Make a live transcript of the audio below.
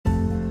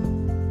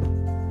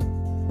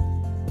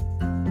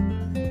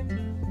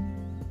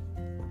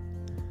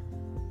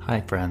Hi,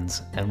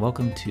 friends, and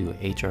welcome to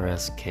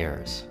HRS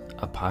Cares,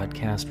 a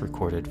podcast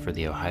recorded for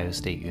the Ohio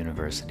State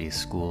University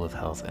School of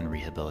Health and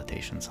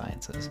Rehabilitation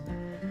Sciences.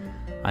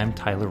 I'm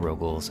Tyler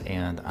Rogels,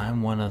 and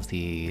I'm one of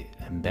the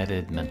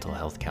embedded mental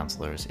health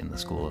counselors in the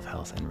School of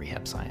Health and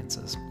Rehab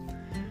Sciences.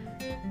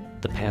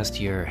 The past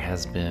year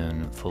has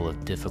been full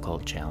of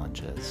difficult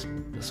challenges: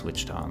 the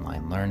switch to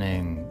online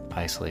learning,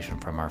 isolation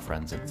from our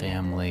friends and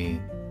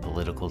family,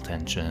 political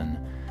tension,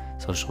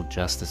 social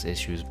justice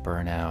issues,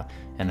 burnout,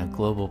 and a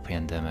global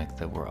pandemic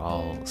that we're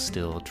all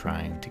still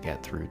trying to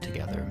get through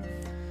together.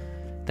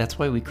 That's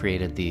why we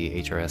created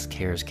the HRS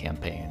Cares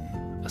campaign,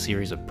 a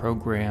series of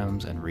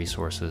programs and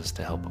resources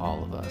to help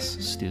all of us,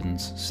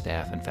 students,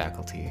 staff, and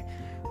faculty,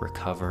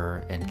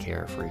 recover and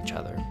care for each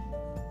other.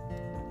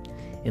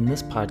 In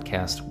this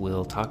podcast,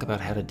 we'll talk about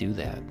how to do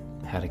that,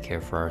 how to care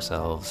for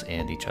ourselves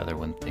and each other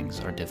when things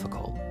are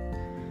difficult.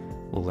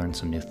 We'll learn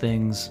some new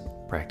things,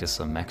 practice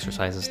some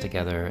exercises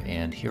together,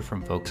 and hear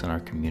from folks in our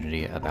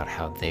community about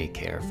how they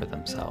care for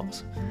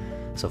themselves.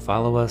 So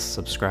follow us,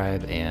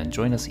 subscribe, and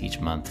join us each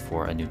month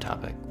for a new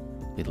topic.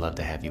 We'd love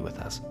to have you with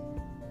us.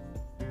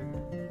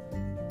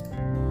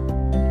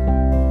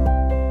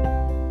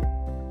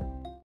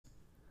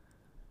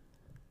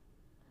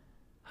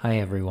 Hi,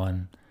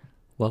 everyone.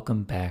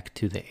 Welcome back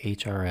to the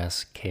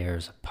HRS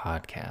Cares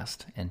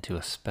podcast and to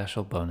a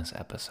special bonus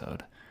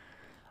episode.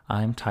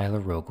 I'm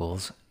Tyler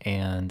Rogels,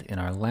 and in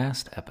our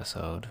last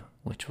episode,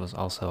 which was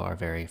also our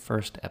very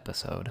first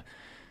episode,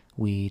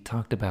 we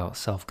talked about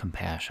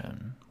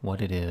self-compassion,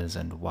 what it is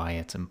and why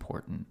it's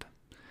important.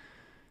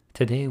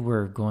 Today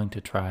we're going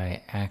to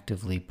try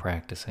actively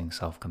practicing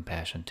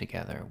self-compassion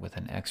together with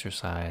an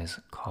exercise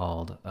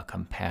called a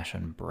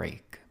compassion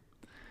break.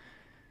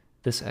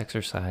 This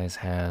exercise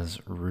has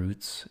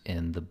roots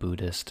in the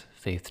Buddhist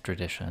faith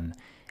tradition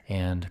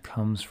and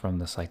comes from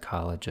the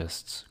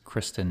psychologists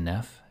Kristin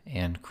Neff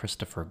and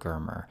Christopher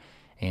Germer,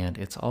 and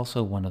it's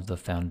also one of the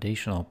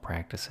foundational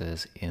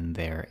practices in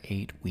their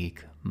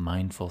 8-week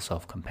Mindful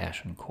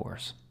Self-Compassion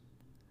course.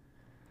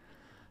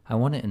 I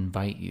want to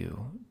invite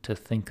you to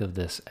think of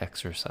this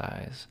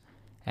exercise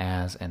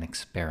as an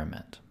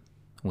experiment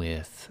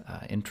with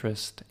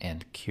interest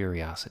and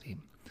curiosity.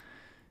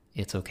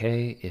 It's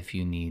okay if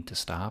you need to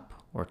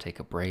stop or take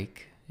a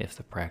break if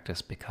the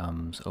practice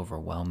becomes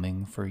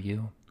overwhelming for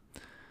you.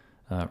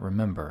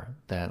 Remember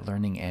that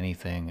learning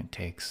anything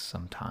takes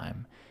some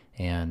time,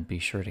 and be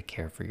sure to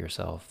care for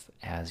yourself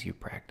as you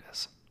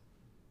practice.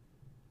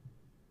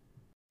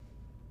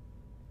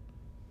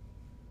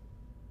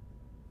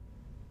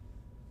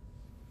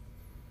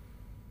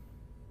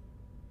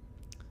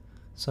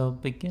 So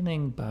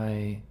beginning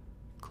by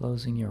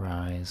closing your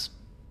eyes,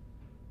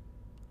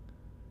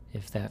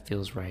 if that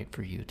feels right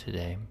for you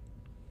today.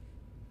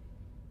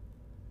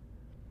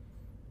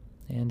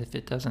 And if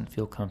it doesn't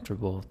feel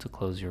comfortable to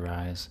close your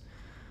eyes,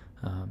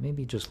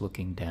 maybe just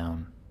looking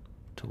down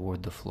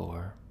toward the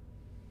floor.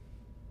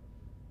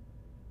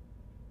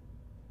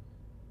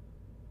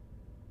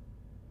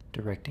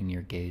 Directing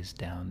your gaze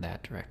down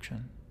that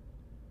direction.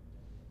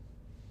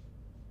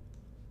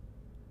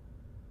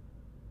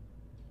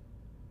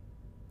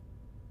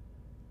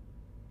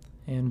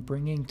 And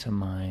bringing to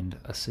mind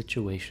a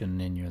situation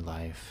in your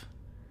life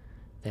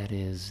that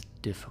is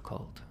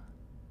difficult,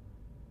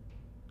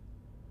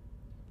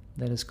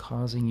 that is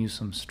causing you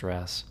some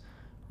stress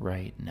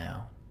right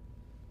now.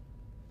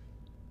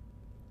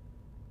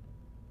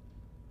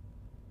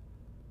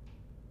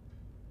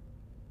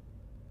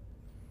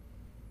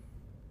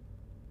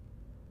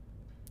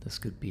 This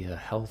could be a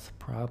health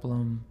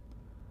problem,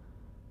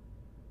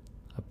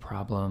 a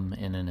problem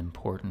in an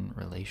important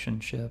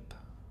relationship,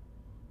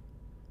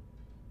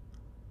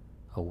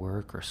 a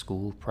work or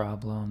school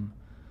problem,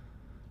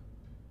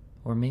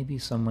 or maybe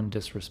someone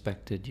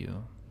disrespected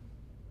you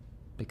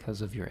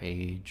because of your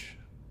age,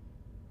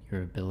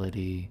 your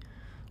ability,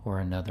 or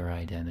another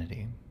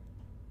identity.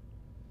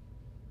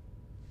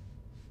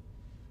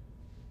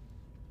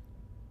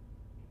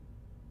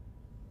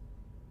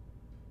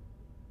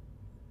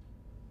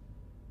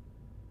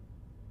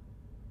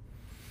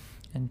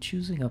 And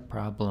choosing a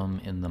problem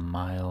in the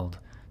mild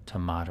to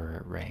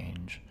moderate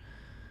range,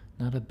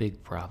 not a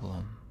big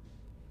problem.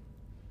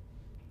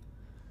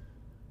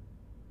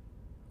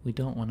 We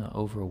don't want to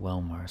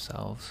overwhelm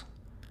ourselves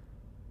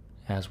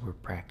as we're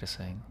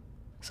practicing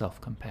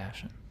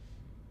self-compassion.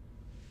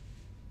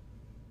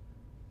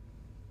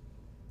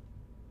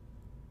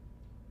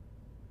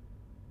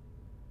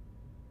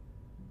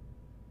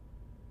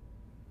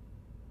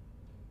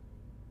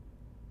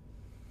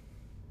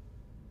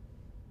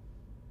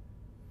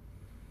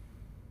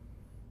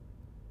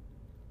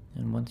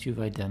 And once you've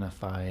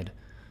identified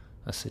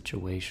a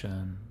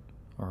situation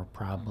or a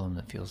problem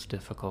that feels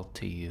difficult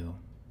to you,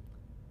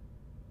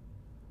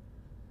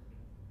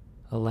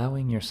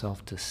 allowing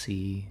yourself to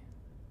see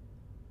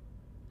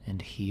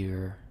and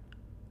hear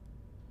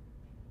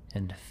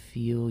and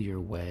feel your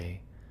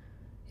way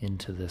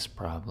into this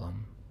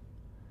problem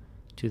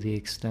to the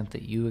extent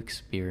that you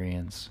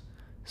experience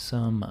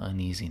some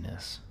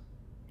uneasiness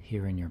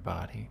here in your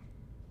body.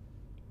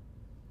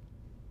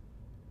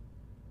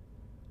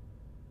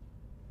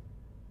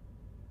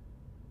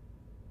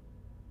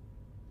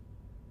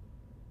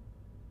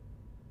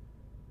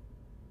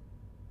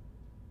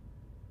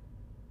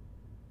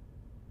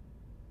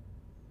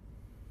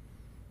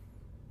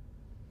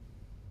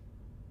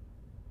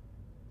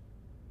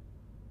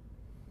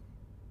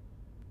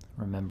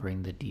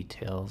 remembering the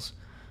details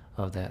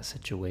of that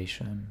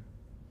situation,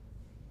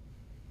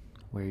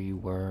 where you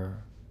were,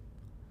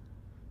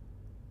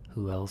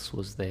 who else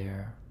was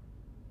there,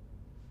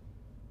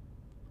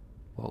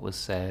 what was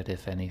said,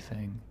 if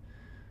anything,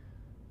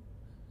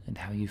 and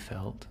how you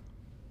felt.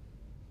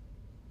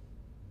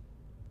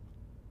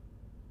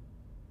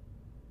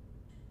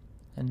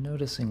 And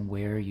noticing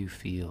where you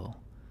feel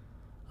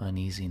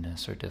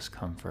uneasiness or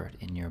discomfort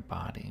in your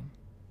body.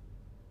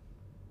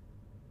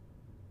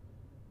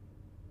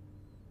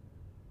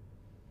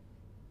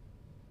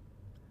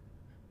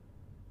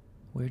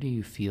 Where do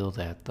you feel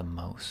that the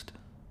most?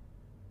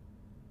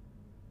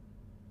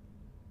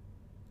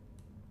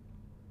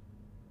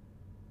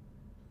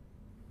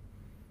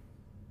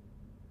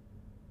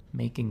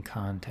 Making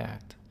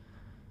contact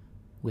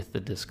with the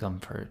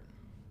discomfort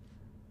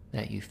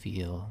that you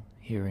feel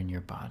here in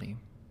your body.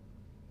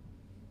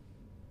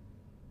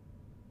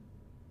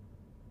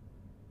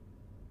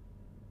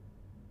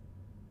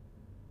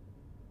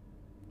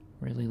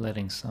 Really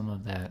letting some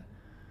of that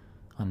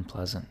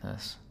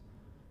unpleasantness,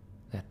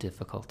 that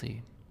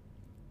difficulty,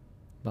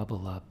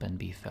 bubble up and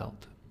be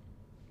felt.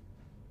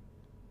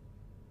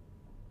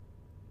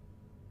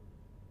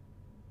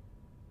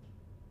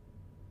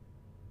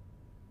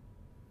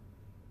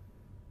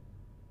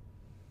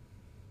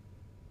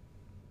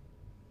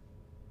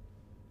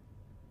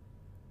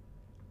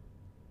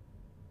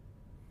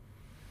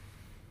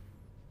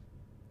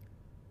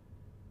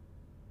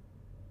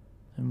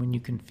 And when you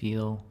can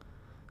feel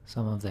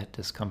some of that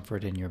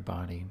discomfort in your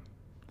body,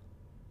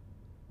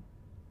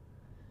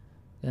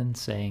 then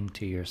saying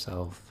to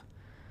yourself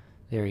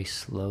very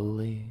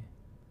slowly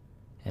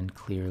and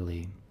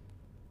clearly,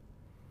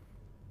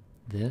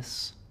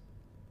 this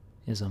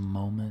is a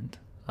moment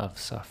of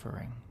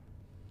suffering.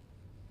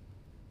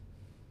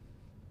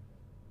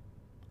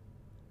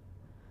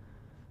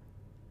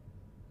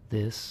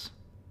 This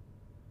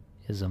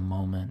is a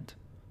moment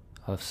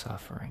of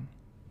suffering.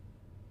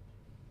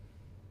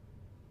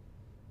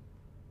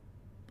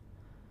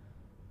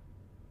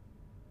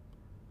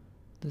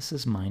 This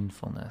is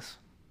mindfulness.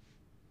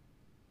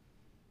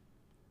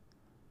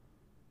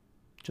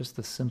 Just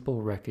the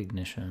simple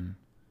recognition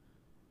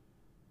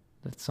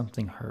that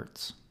something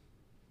hurts.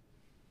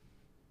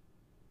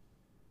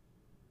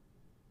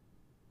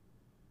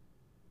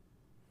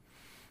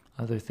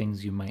 Other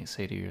things you might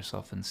say to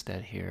yourself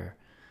instead here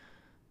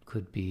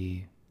could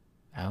be,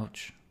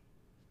 ouch,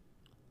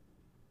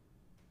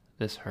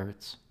 this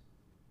hurts.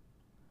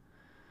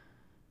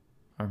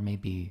 Or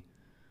maybe,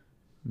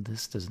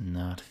 this does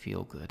not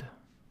feel good.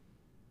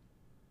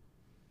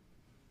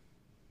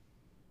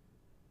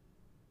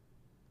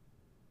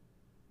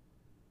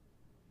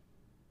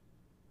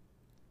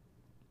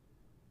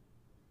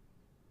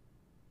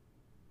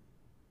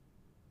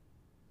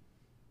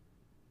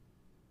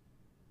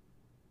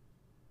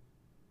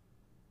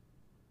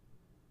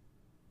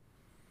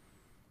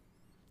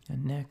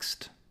 And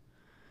next,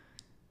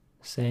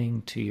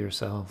 saying to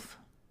yourself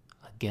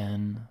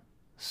again,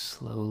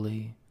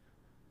 slowly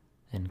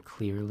and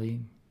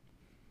clearly,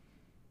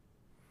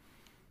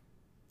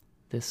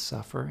 this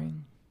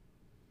suffering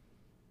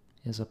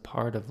is a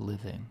part of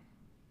living.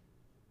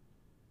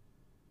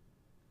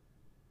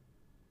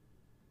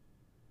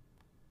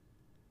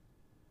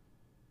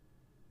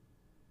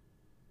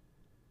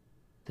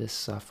 This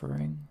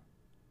suffering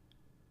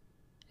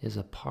is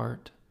a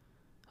part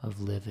of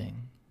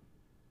living.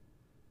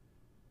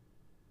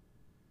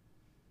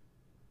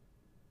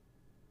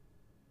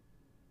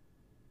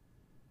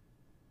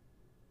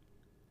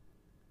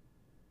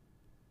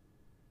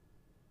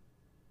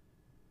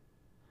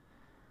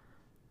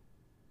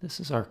 This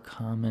is our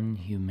common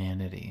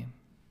humanity.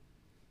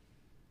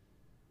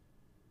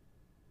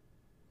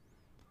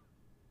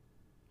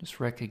 Just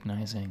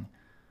recognizing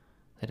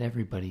that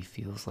everybody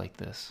feels like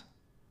this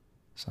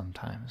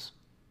sometimes,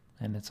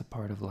 and it's a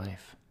part of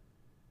life.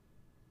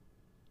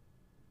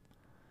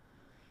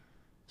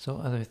 So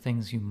other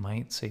things you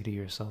might say to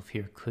yourself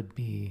here could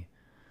be,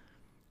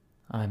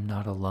 I'm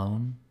not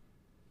alone,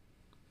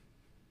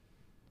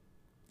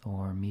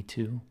 or me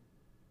too.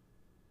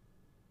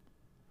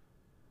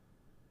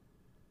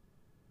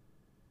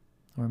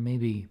 Or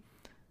maybe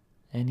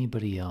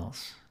anybody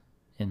else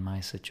in my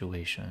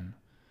situation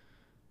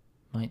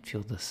might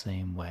feel the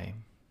same way.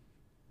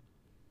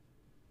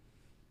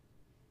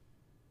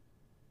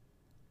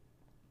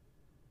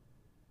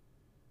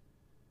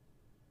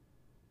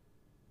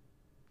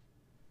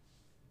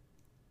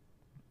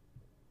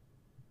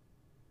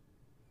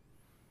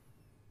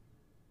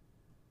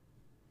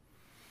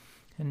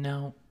 And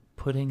now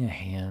putting a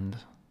hand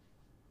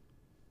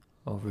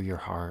over your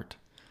heart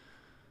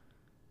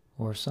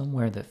or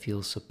somewhere that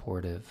feels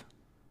supportive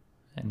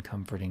and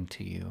comforting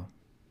to you,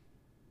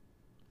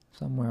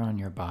 somewhere on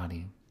your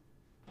body,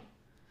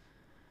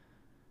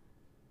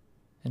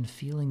 and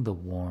feeling the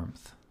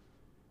warmth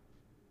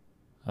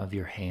of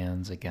your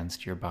hands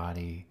against your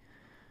body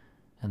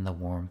and the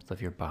warmth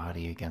of your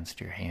body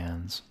against your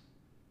hands.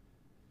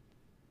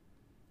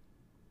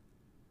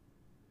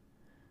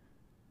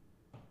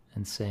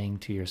 And saying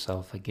to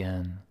yourself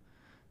again,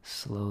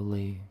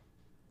 slowly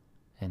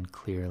and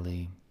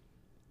clearly.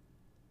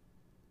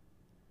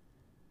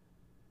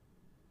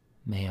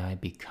 May I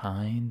be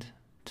kind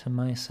to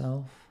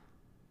myself.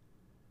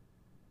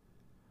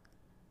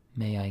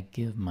 May I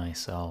give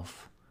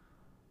myself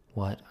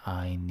what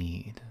I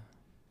need.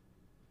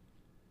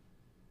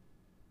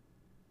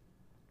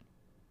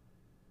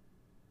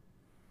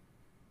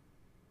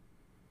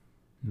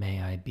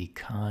 May I be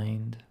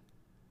kind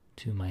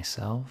to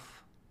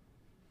myself.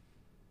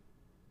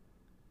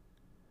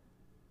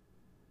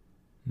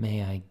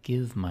 May I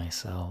give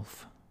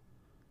myself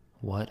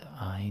what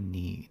I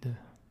need.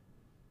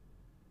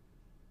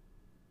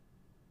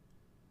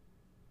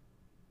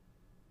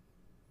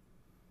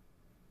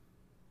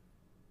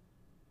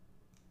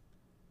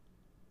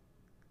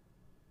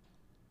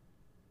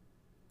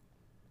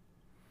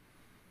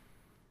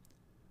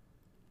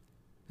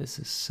 This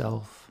is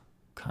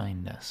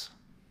self-kindness.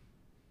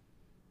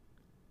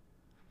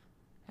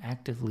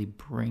 Actively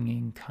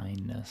bringing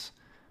kindness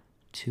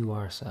to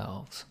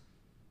ourselves.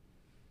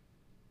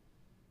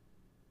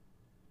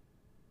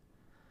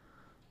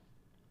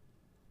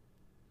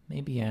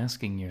 Maybe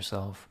asking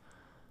yourself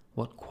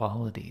what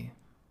quality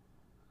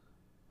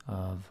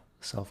of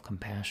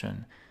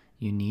self-compassion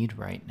you need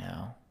right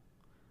now.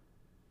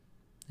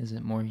 Is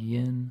it more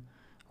yin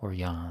or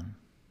yang?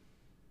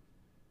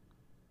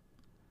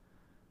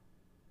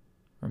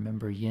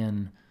 Remember,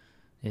 yin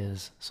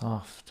is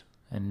soft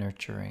and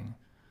nurturing,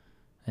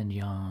 and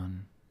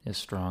yang is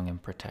strong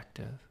and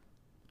protective.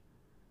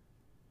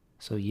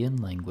 So yin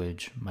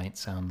language might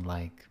sound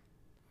like,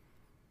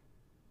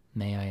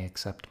 may I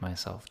accept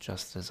myself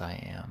just as I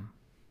am.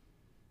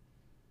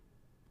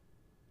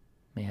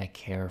 May I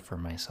care for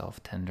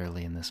myself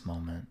tenderly in this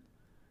moment.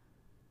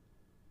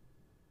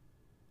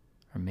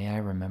 Or may I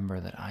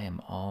remember that I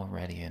am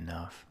already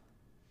enough.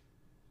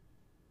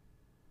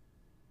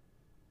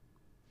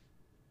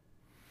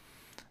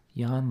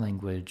 Yang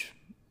language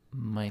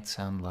might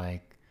sound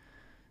like,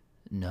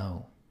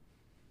 no,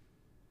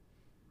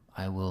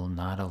 I will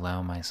not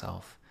allow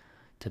myself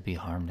to be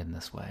harmed in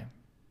this way.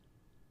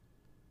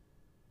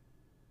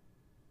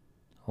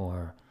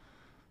 Or,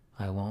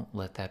 I won't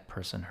let that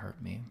person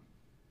hurt me.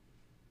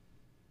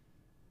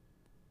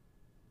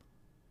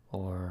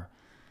 Or,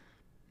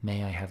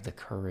 may I have the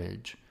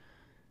courage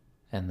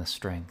and the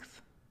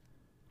strength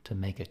to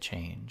make a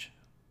change.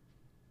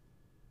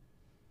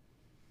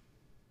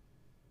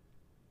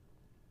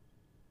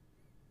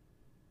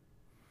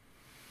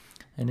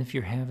 And if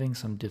you're having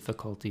some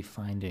difficulty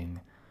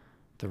finding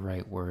the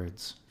right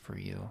words for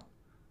you,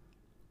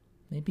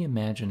 maybe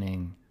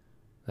imagining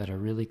that a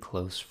really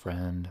close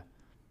friend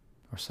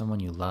or someone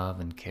you love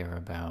and care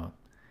about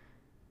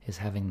is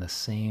having the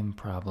same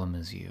problem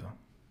as you.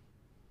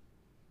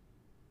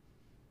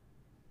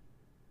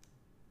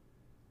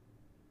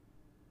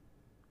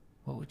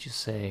 What would you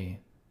say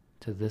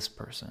to this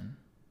person,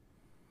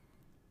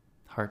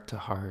 heart to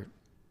heart,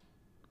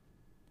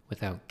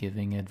 without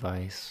giving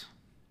advice?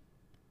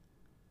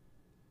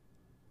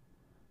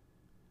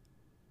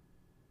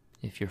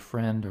 If your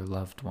friend or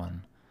loved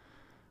one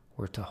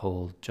were to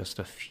hold just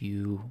a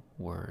few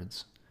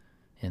words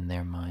in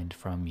their mind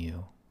from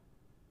you,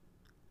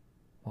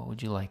 what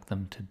would you like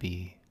them to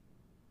be?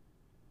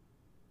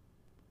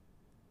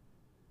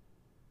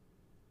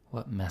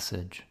 What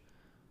message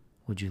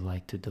would you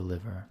like to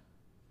deliver?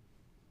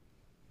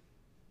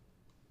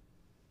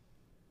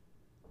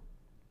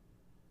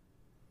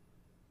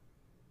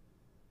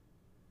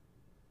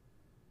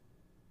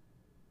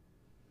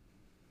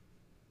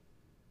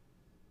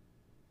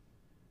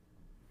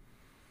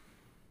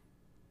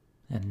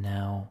 And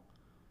now,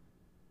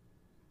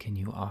 can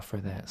you offer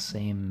that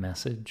same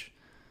message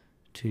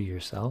to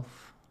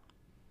yourself?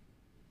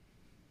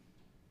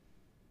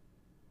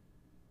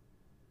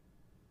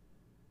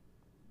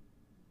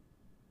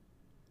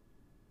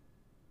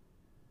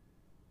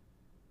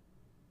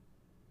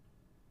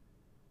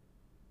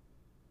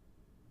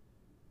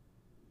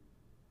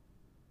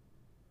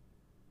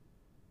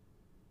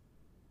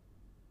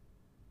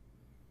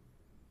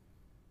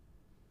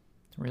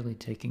 Really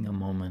taking a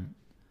moment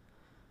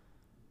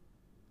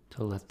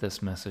to let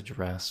this message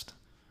rest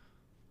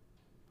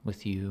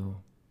with you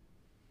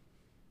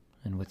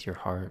and with your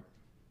heart.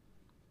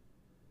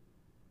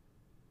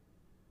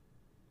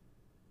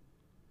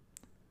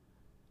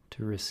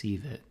 To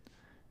receive it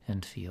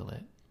and feel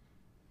it.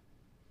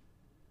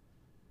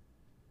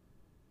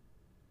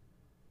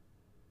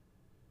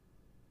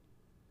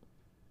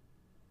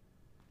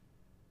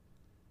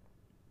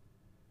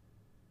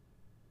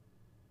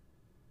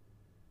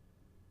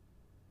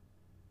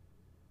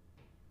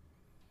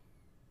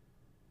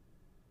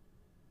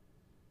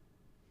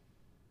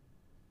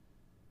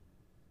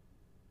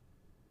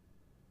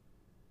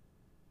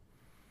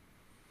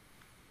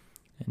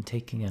 And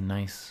taking a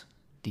nice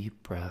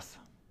deep breath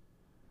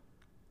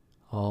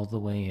all the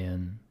way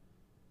in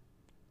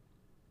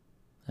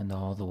and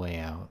all the way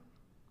out.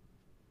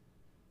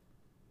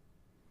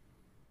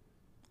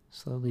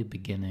 Slowly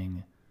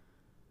beginning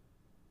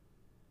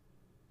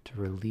to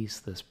release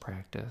this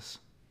practice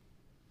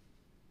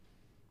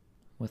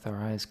with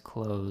our eyes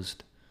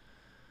closed,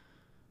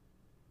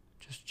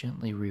 just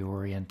gently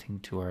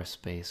reorienting to our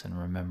space and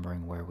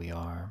remembering where we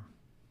are.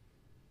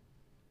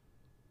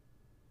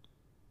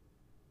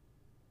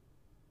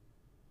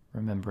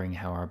 Remembering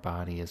how our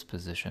body is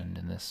positioned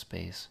in this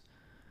space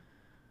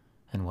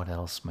and what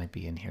else might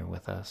be in here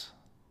with us.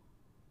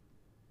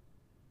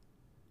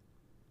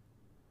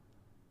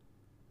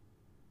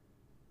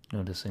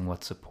 Noticing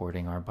what's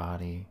supporting our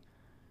body,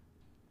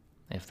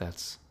 if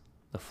that's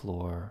the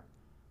floor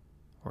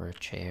or a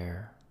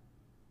chair,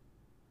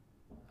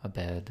 a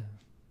bed.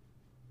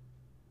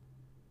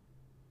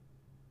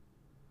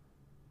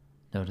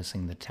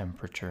 Noticing the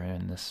temperature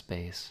in this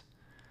space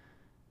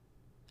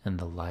and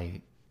the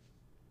light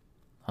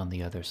on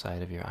the other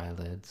side of your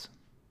eyelids.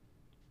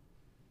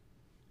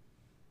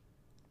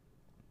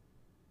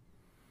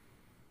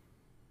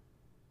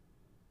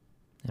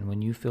 And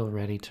when you feel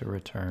ready to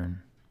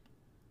return,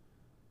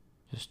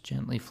 just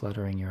gently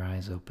fluttering your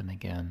eyes open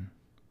again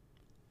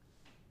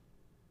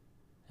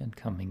and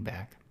coming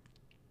back.